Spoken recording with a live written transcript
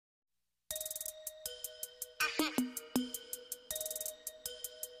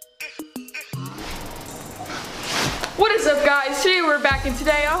What is up, guys? Today we're back, and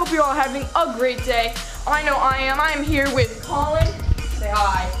today I hope you're all having a great day. I know I am. I am here with Colin. Say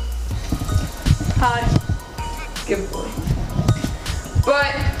hi. Hi. Good boy.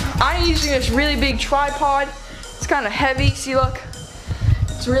 But I'm using this really big tripod. It's kind of heavy. See, look.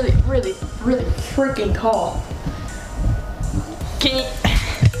 It's really freaking tall. Can you?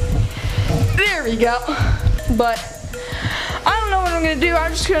 There we go. But I don't know what I'm gonna do.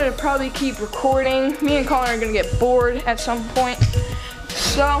 I'm just gonna probably keep recording. Me and Colin are gonna get bored at some point.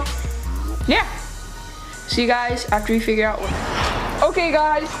 So, yeah. See you guys after we figure out what. Okay,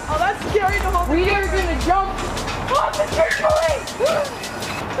 guys. Oh, that's scary. We are gonna jump off the trampoline.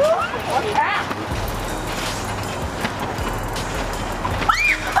 Ah.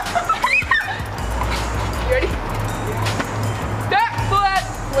 You ready? Backflip.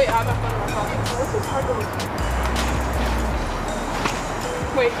 Wait, I'm not fun of my pocket. What's this hard to look?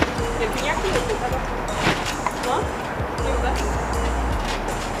 Wait, yeah, can you actually look at that? Huh? Can you look at that?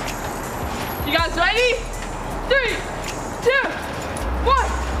 You guys ready? 3, 2, 1.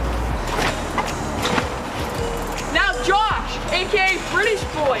 Now Josh, aka British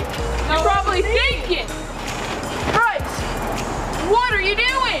boy, you're probably thinking, Bryce, what are you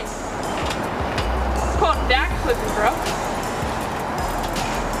doing? It's called backflipping, bro.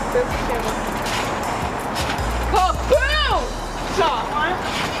 Kaboom! Stop.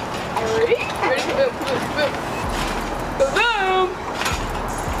 Ready? Ready to boom, boom, boom. Boom!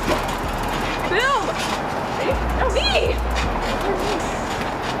 Boom! Ready? No, me!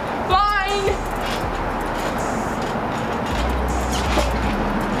 Fine!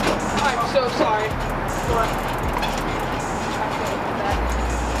 I'm so sorry. What?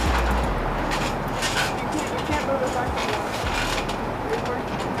 You can't move it back.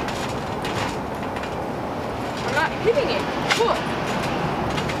 I'm not hitting it. Look.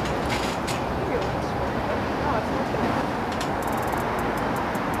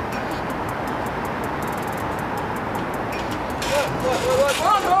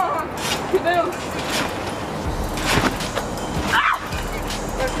 Kaboom! Ah!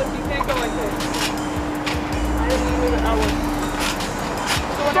 You can't go like this. I didn't even move it outward.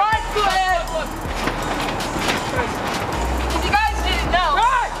 Front flip! If you guys didn't know.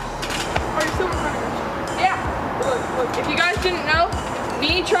 Are you still running? Yeah. Look. If you guys didn't know,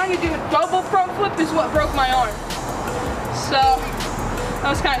 me trying to do a double front flip is what broke my arm. So that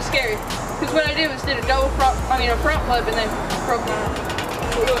was kind of scary. Because what I did was did a front flip and then broke my arm.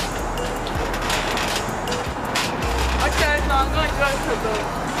 Look. Okay, so I'm going to go to the...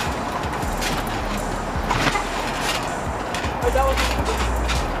 Oh, that was...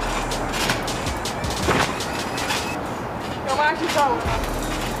 No, I'm actually sorry.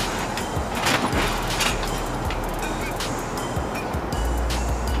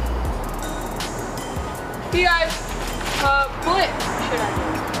 You guys, flip. Should I do?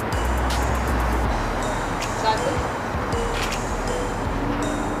 Side flip?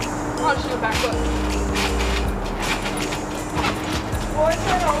 I'll just do a back flip. Boys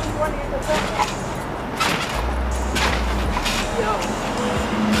are always wanting to flip. Yo.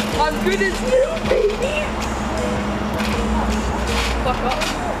 I'm good as new, baby! Fuck up.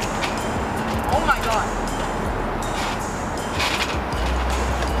 Oh my god.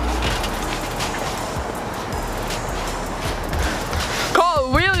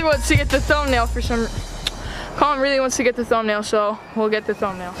 Colin really wants to get the thumbnail for some... Colin really wants to get the thumbnail, so we'll get the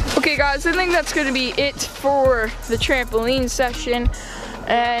thumbnail. Okay guys, I think that's gonna be it for the trampoline session.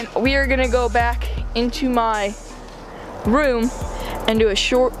 And we are gonna go back into my room and do a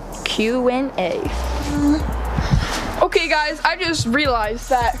short Q&A. Okay guys, I just realized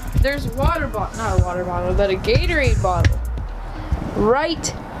that there's a water bottle, not a water bottle, but a Gatorade bottle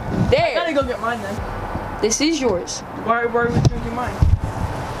right there. I gotta go get mine then. This is yours. Why are we drinking mine?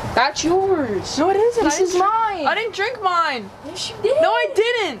 That's yours. No, it isn't. This is mine. I didn't drink mine. Yes, you did. No, I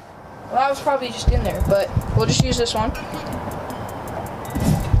didn't. Well, that was probably just in there, but we'll just use this one.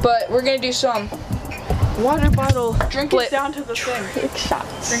 But we're gonna do some water bottle Drink flip it down to the thing. trick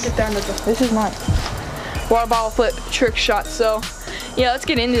shots. Drink it down to the... This is mine. Water bottle flip trick shots. So, yeah, let's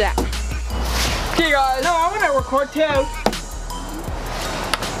get into that. Okay, guys. No, I want to record too.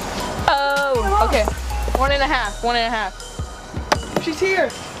 Oh, okay. 1.5. 1.5. She's here.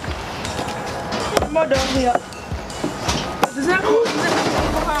 Come on, down here. Does that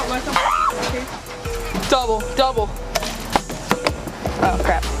okay. Double. Oh,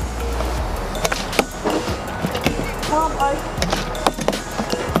 crap. Come on,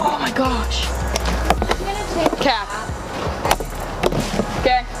 Oh my gosh. Cap.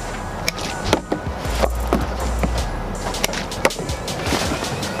 Okay.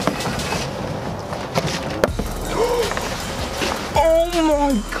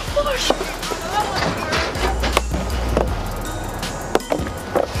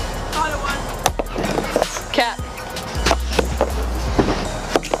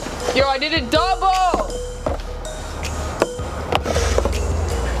 did a double!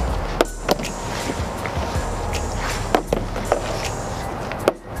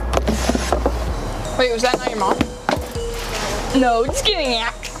 Wait, was that not your mom? No, just kidding.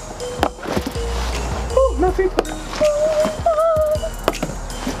 Oh, no people.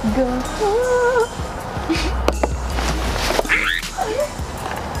 Go.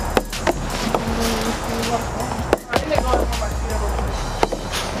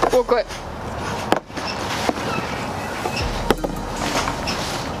 Real quick.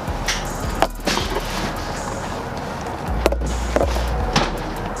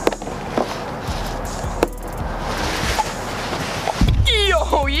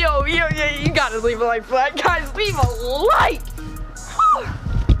 Yo, you gotta leave a like for that. Guys, leave a like!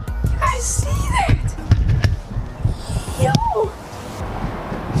 You guys see that? Yo!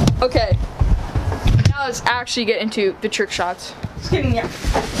 Okay, now let's actually get into the trick shots. Just kidding, yeah.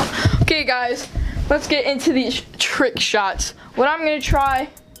 Okay, guys, let's get into these trick shots. What I'm gonna try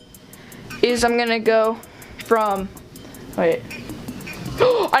is I'm gonna go from, wait.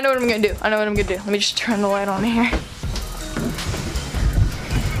 I know what I'm gonna do. Let me just turn the light on here.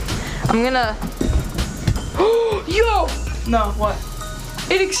 I'm gonna, yo! No, what?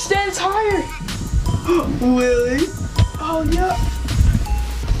 It extends higher. Really? Oh, yeah.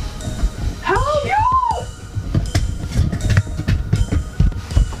 Help!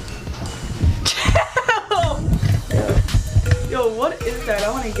 Yo, what is that? I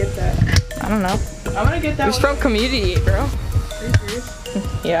want to get that. I don't know. I'm gonna get that. It was from Community, bro. Are you serious?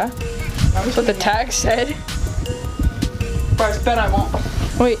 Yeah. That's what the tag said. Bro, I bet I won't.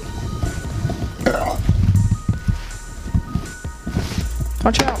 Wait.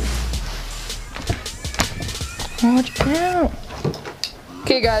 Watch out. Watch out.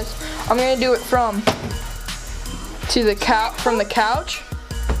 Okay, guys. I'm gonna do it from the couch,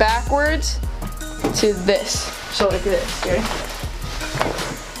 backwards to this. So like this. Ready?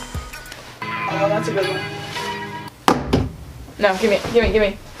 Oh, that's a good one. No, give me. Ah, give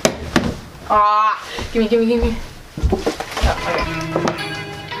me. Oh, okay, give me.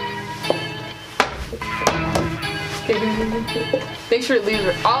 Make sure to leave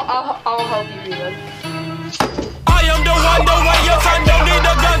it. I'll help you reload. I am the one, your son don't need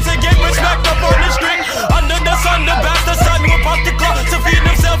a gun to get respect up on the street. Under the sun, the bastard son will pop the clock to feed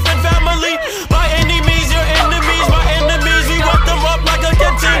himself and family. By any means, your enemies, my enemies, we walk them up like a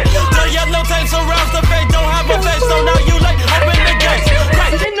canteen. The yellow tank surrounds the fate, don't have a face, so now you like open the gates.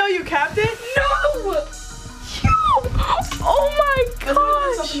 You didn't know you capped it? No! Yo! Oh my Let's move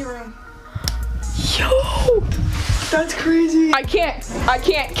this up gosh! in your room. Yo! That's crazy. I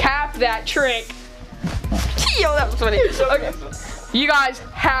can't cap that trick. Yo, that was funny. Okay. You guys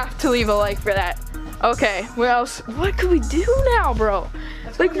have to leave a like for that. Okay, what else? What could we do now, bro?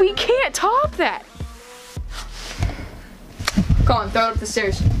 Like, we can't top that. Colin, throw it up the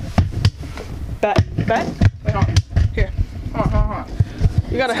stairs. Bet. Wait, hold on. Here. Hold on.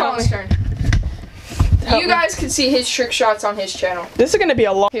 You gotta help me. Colin's turn. You guys can see his trick shots on his channel. This is gonna be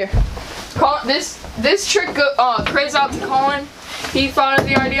a long. Here. Colin, this trick crazy out to Colin. He thought of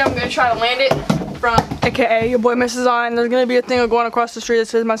the idea. I'm gonna try to land it from. AKA your boy Mrs. On. There's gonna be a thing of going across the street that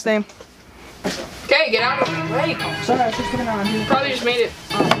says my name. Okay, get out of the way, Colin. Sorry, I was just putting on. Probably just made it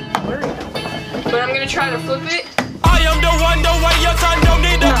blurry. But I'm gonna try to flip it. I am the one, your son don't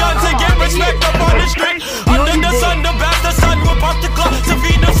need a gun to get respect up on the street. Under the sun, the bastard son will pop the clock to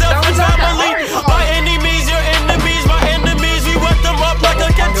feed himself and family. By any means, your enemies, my enemies, we wet them up like a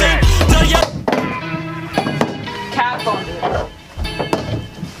canteen. Cap on it.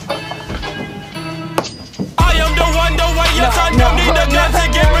 I am the one, your son don't need a gun to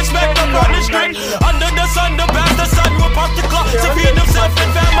get respect up on the street. Under the sun, the bastard son will pop the clock to feed himself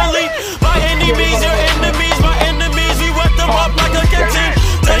and family. By any means, your enemies, my enemies, we wet them up like a canteen.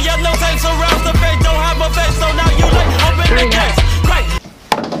 The yellow tank surrounds the fate, don't have a face, so now you like open the gates. Right.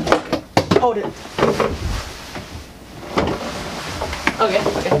 Hold it. Okay.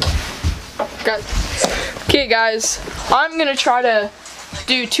 Okay, guys. I'm gonna try to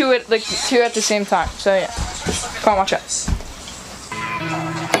do two at the same time. So yeah. Come on, watch out. So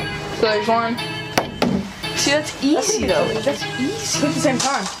there's one. See, that's easy though. That's easy. At the same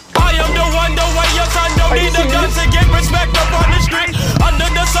time. I am the one, your son don't need a gun to get respect up on the street. Under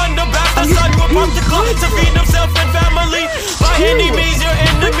the sun, the bastard son will pop the clock to feed himself and family. By any means, your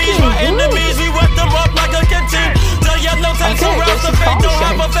enemies, my enemies, we wet them up like a canteen. The yellow tank surrounds the fate, don't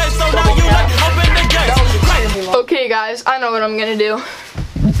have a face, so now you like open the gates. Okay, guys, I know what I'm gonna do.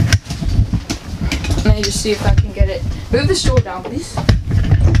 Let me just see if I can get it. Move the stool down, please.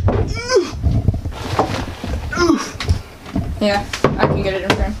 Yeah, I can get it in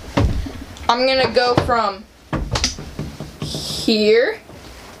frame. I'm gonna go from here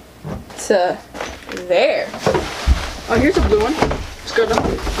to there. Oh, here's a blue one. Let's go down.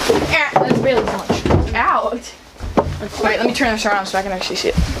 That's barely so much. Ow. Wait, let me turn this around so I can actually see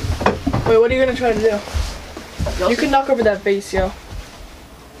it. Wait, what are you gonna try to do? You can knock over that vase, yo.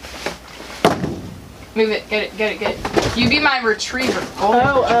 Move it. Get it. Get it. Get it. You be my retriever.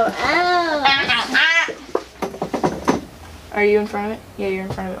 Oh. Are you in front of it? Yeah, you're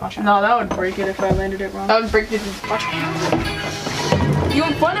in front of it. Watch out. No, that would break it if I landed it wrong. That would break it. Watch out. You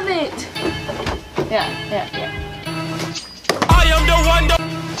in front of it. Yeah. I am the one, the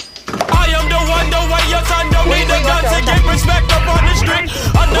way your son don't need a gun to get respect up on the street.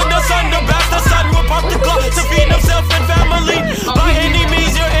 Under the sun, the bastard son will pop the clock to feed himself and family. By any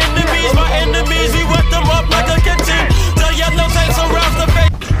means, your enemies, my enemies, we wet them up like a kitchen. Till yellow tanks around the face.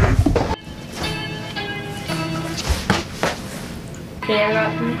 Okay, I got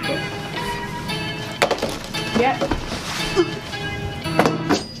Yeah.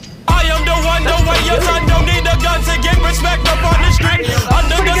 I am the one, the way your son don't need a gun to get respect up on the street.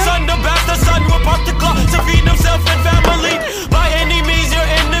 Under the sun, the bastard son will pop the clock to feed himself and family. By any means, your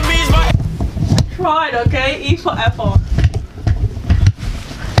enemies, my Tried, okay? E for apple.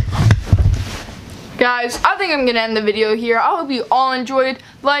 Guys, I think I'm gonna end the video here. I hope you all enjoyed.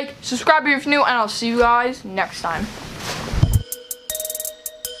 Like, subscribe if you're new, and I'll see you guys next time.